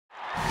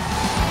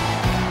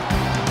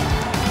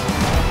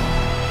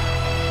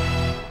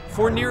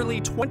For nearly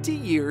 20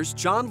 years,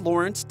 John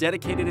Lawrence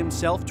dedicated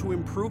himself to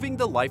improving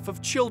the life of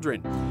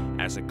children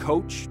as a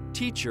coach,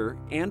 teacher,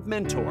 and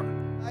mentor.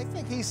 I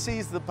think he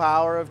sees the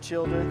power of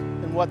children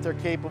and what they're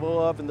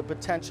capable of and the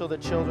potential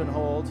that children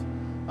hold.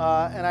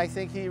 And I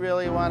think he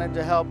really wanted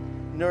to help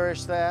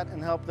nourish that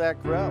and help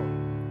that grow.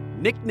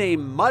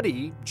 Nicknamed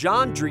Muddy,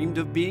 John dreamed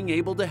of being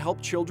able to help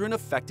children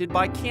affected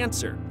by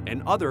cancer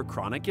and other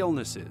chronic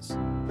illnesses.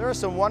 There are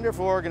some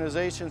wonderful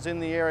organizations in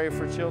the area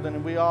for children,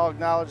 and we all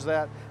acknowledge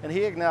that, and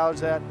he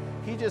acknowledged that.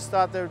 He just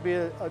thought there would be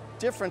a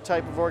different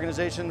type of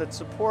organization that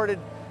supported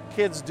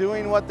kids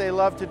doing what they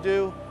love to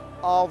do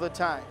all the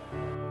time.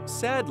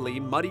 Sadly,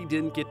 Muddy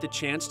didn't get the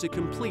chance to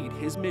complete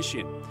his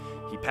mission.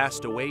 He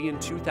passed away in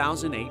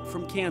 2008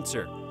 from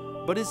cancer,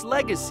 but his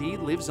legacy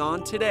lives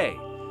on today,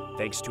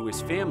 thanks to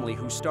his family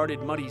who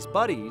started Muddy's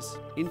Buddies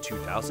in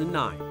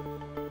 2009.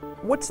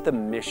 What's the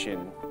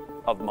mission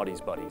of Muddy's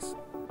Buddies?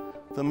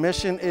 The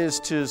mission is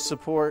to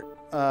support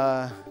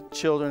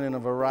children in a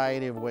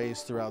variety of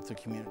ways throughout the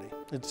community.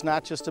 It's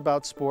not just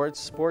about sports.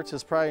 Sports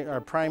is probably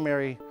our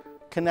primary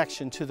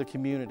connection to the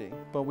community,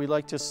 but we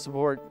like to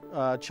support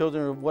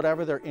children of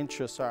whatever their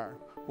interests are.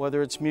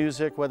 Whether it's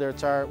music, whether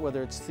it's art,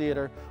 whether it's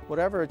theater,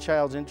 whatever a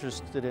child's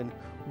interested in,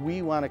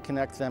 we want to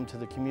connect them to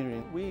the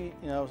community. We,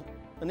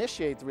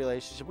 initiate the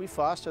relationship, we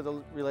foster the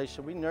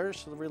relationship, we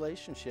nourish the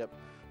relationship,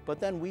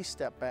 but then we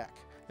step back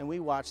and we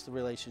watch the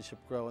relationship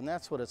grow, and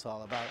that's what it's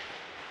all about.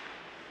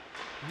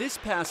 This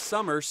past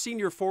summer,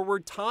 senior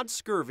forward Todd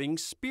Skirving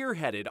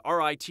spearheaded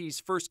RIT's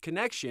first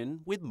connection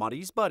with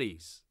Muddy's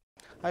Buddies.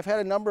 I've had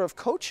a number of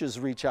coaches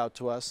reach out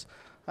to us.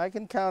 I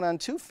can count on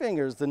 2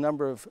 fingers the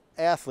number of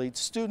athletes,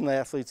 student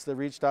athletes that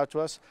reached out to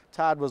us.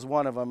 Todd was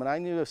one of them, and I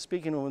knew,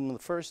 speaking to him the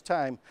first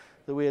time,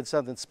 that we had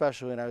something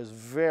special, and I was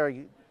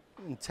very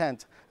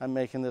intent on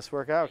making this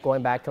work out.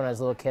 Going back to when I was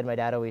a little kid, my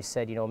dad always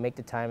said, make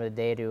the time of the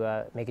day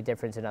to make a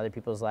difference in other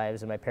people's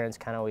lives, and my parents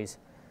kind of always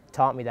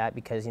taught me that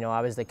because,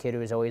 I was the kid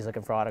who was always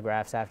looking for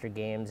autographs after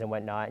games and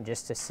whatnot, and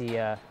just to see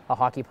a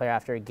hockey player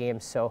after a game.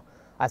 So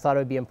I thought it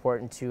would be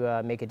important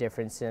to make a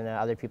difference in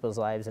other people's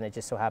lives, and it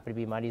just so happened to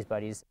be Muddy's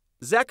Buddies.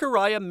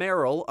 Zachariah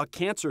Merrill, a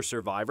cancer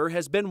survivor,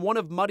 has been one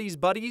of Muddy's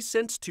Buddies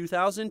since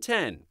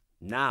 2010.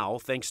 Now,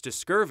 thanks to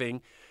Skirving,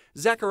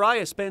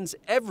 Zachariah spends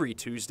every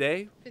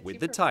Tuesday with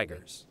the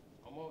Tigers.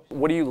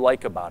 What do you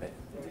like about it?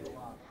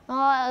 What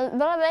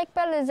I like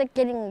about it is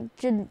getting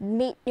to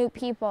meet new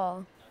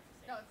people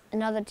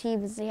and other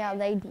teams and see how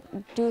they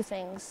do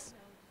things.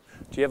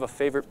 Do you have a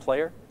favorite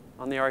player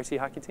on the RIT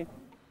hockey team?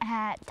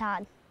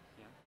 Todd.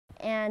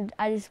 And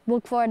I just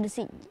look forward to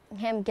seeing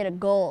him get a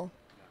goal.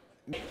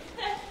 Hey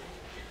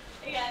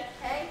guys.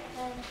 Hey.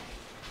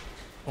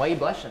 Why are you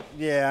blushing?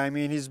 Yeah,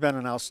 he's been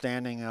an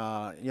outstanding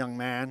young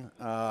man.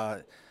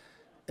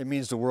 It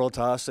means the world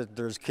to us that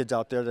there's kids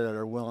out there that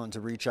are willing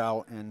to reach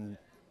out and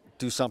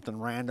do something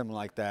random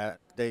like that.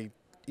 They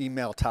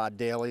email Todd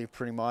daily,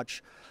 pretty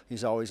much.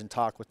 He's always in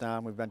talk with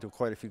them. We've been to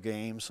quite a few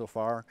games so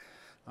far,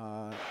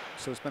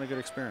 so it's been a good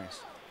experience.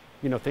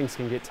 Things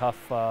can get tough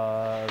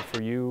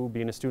for you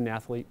being a student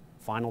athlete.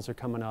 Finals are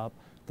coming up.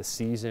 The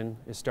season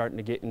is starting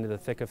to get into the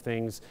thick of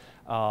things.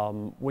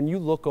 When you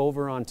look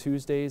over on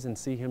Tuesdays and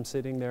see him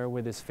sitting there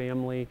with his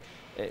family,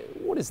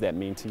 what does that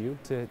mean to you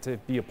to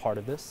be a part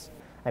of this?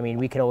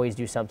 We could always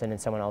do something in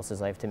someone else's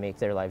life to make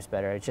their lives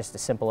better. It's just a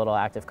simple little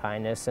act of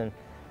kindness, and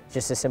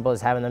just as simple as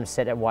having them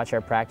sit and watch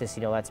our practice,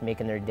 that's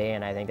making their day,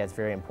 and I think that's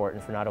very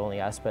important for not only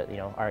us, but,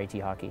 RIT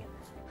hockey.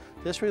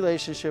 This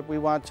relationship we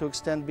want to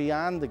extend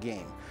beyond the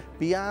game,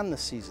 beyond the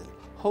season,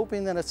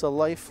 hoping that it's a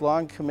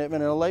lifelong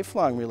commitment and a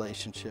lifelong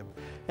relationship.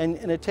 And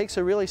it takes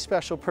a really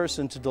special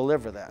person to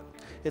deliver that.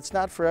 It's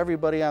not for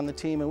everybody on the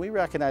team, and we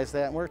recognize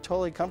that, and we're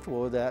totally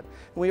comfortable with that,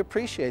 and we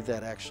appreciate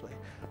that, actually.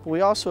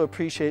 We also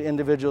appreciate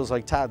individuals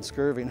like Todd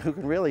Skirving who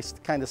can really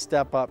kind of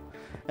step up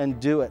and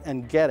do it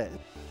and get it.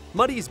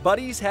 Muddy's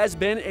Buddies has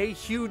been a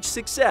huge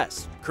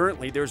success.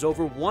 Currently, there's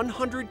over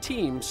 100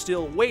 teams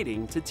still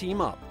waiting to team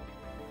up.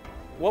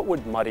 What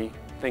would Muddy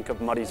think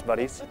of Muddy's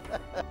Buddies?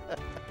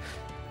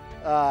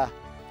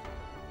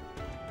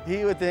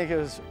 He would think it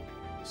was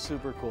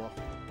super cool.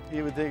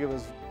 He would think it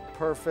was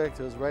perfect.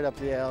 It was right up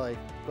the alley,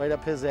 right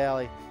up his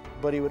alley.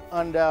 But he would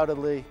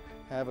undoubtedly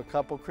have a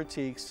couple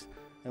critiques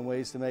and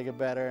ways to make it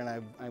better, and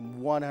I'm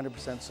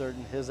 100%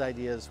 certain his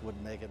ideas would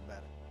make it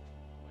better.